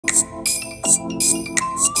Let it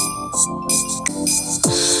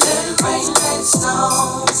rain, let it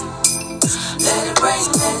snow. Let it rain,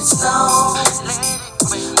 let it snow.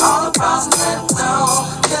 All the problems let them know,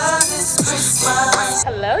 'cause it's Christmas.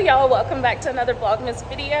 Hello y'all, welcome back to another Vlogmas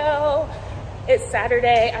video. It's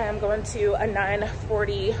Saturday. I am going to a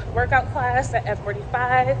 9:40 workout class at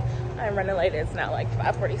F45. I'm running late, it's now like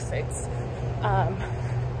 5:46.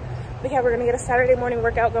 But yeah, we're gonna get a Saturday morning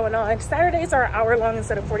workout going on. Saturdays are an hour long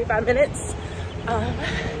instead of 45 minutes.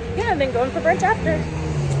 Yeah, and then going for brunch after.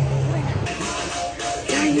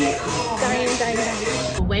 Dying.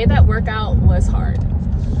 The way that workout was hard.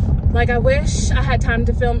 Like, I wish I had time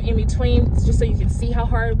to film in between just so you can see how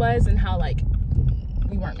hard it was and how like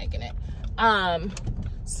we weren't making it.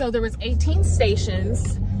 So there was 18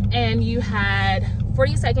 stations and you had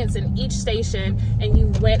 40 seconds in each station and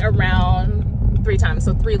you went around 3 times,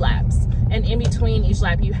 so 3 laps, and in between each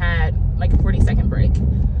lap you had like a 40-second break.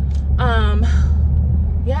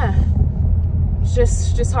 Yeah, it's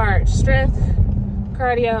just hard. Strength,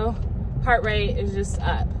 cardio, heart rate is just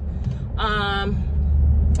up.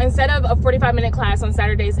 Instead of a 45-minute class on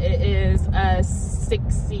Saturdays, it is a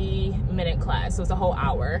 60-minute class, so it's a whole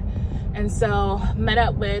hour. And so met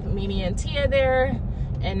up with Mimi and Tia there,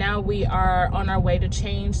 and now we are on our way to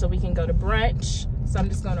change so we can go to brunch. So I'm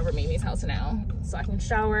just going over Mimi's house now so I can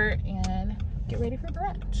shower and get ready for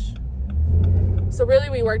brunch. So really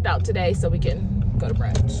we worked out today so we can go to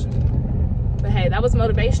brunch. But hey, that was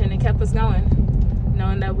motivation. It kept us going,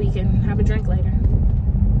 knowing that we can have a drink later.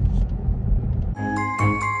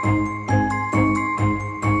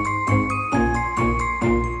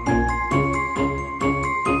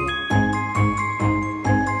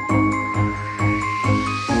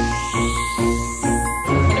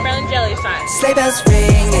 Sleigh bells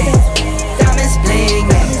ringing, diamonds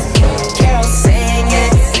blinging, carols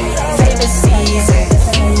singing, favorite season.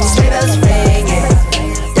 Sleigh bells ringing,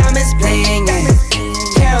 diamonds blinging,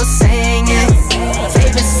 carols singing,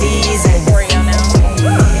 favorite season.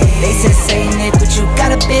 They said Saint Nick, but you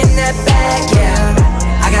got up in that bag,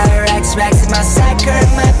 yeah. I got racks in my sack or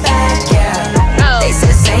in my bag, yeah. They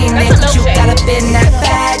said Saint Nick, but you got up in that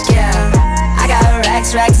bag, yeah. I got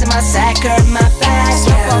racks in my sack or in my bag,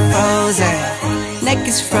 yeah. Frozen, neck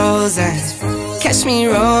is frozen, catch me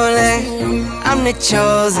rolling, I'm the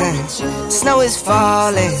chosen. Snow is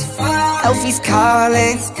falling, Elfie's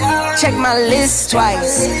calling, check my list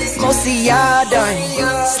twice, most of y'all done.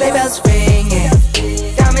 Sleigh bells ringing,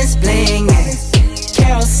 diamonds blinging,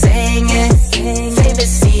 carols singing, favorite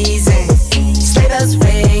season. Sleigh bells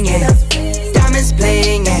ringing, diamonds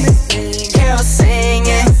blinging, carols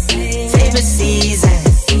singing, favorite season.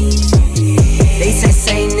 They say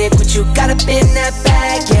Saint Nick, what you got up in that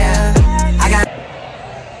bag, yeah. I got.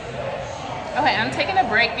 Okay, I'm taking a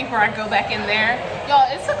break before I go back in there. Y'all,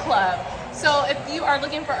 it's a club. So if you are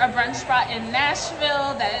looking for a brunch spot in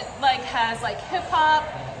Nashville that like has like hip hop,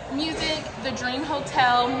 music, the Dream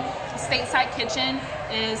Hotel Stateside Kitchen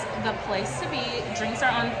is the place to be. Drinks are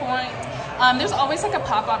on point. There's always like a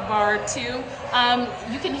pop-up bar too.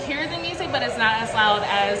 You can hear the music, but it's not as loud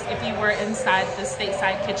as if you were inside the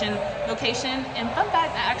Stateside Kitchen location. And fun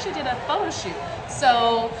fact, I actually did a photo shoot.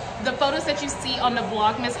 So the photos that you see on the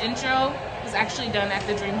Vlogmas intro was actually done at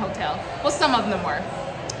the Dream Hotel. Well, some of them were.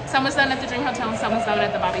 Some was done at the Dream Hotel and some was done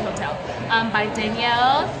at the Valle Hotel by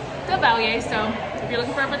Danielle the Valle. So if you're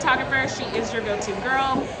looking for a photographer, she is your go-to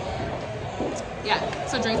girl. Yeah,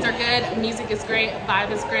 so drinks are good, music is great, vibe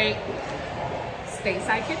is great.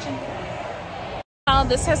 Stateside Kitchen. Now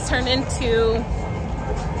this has turned into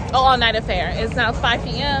an all-night affair. It's now 5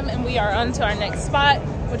 p.m. and we are on to our next spot,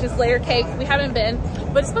 which is Layer Cake. We haven't been,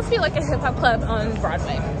 but it's supposed to be like a hip-hop club on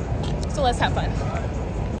Broadway. So let's have fun.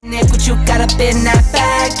 Nick, what you got up in that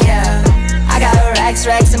bag, yeah. I got racks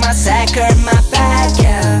in my sack or in my bag,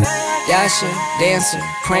 yeah. Dasher, Dancer,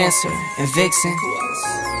 Prancer, and Vixen.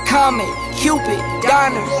 Comet, Cupid,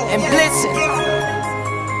 Donner, and Blitzen.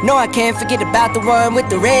 No, I can't forget about the one with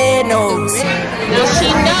the red nose. Now she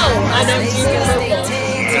knows I don't use purple.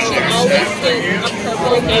 She always gets a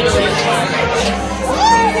purple Gatorade shot.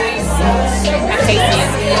 I hate these.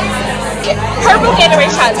 Purple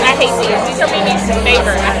Gatorade shots, I hate these. These are Mimi's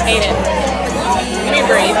favorite. I hate it. Let me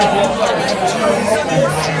breathe.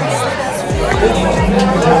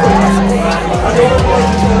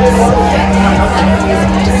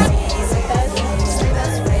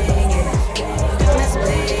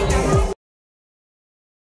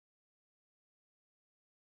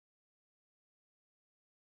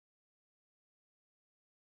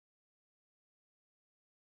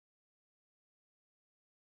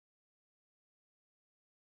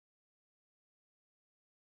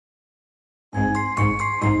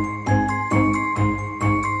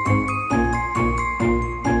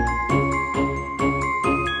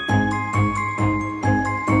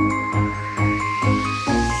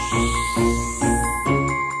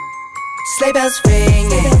 Sleigh bells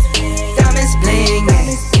ringing, diamonds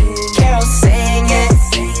blinging, carols singing,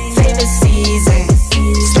 favorite season.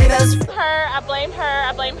 Sleigh bells. I blame her.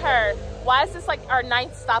 I blame her. Why is this like our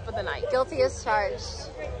 9th stop of the night? Guilty as charged.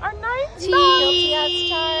 Our 9th stop. Guilty as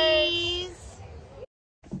charged.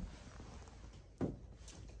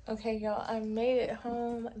 Okay, y'all, I made it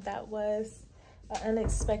home. That was an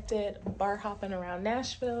unexpected bar hopping around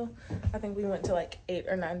Nashville. I think we went to like 8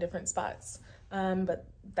 or 9 different spots, but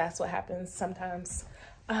that's what happens sometimes.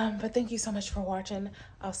 But thank you so much for watching.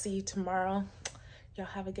 I'll see you tomorrow. Y'all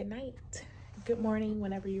have a good night. Good morning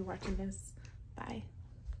whenever you're watching this. Bye.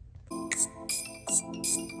 Let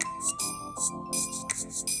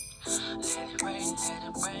it rain, let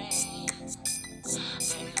it rain.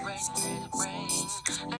 Let it rain, let it rain.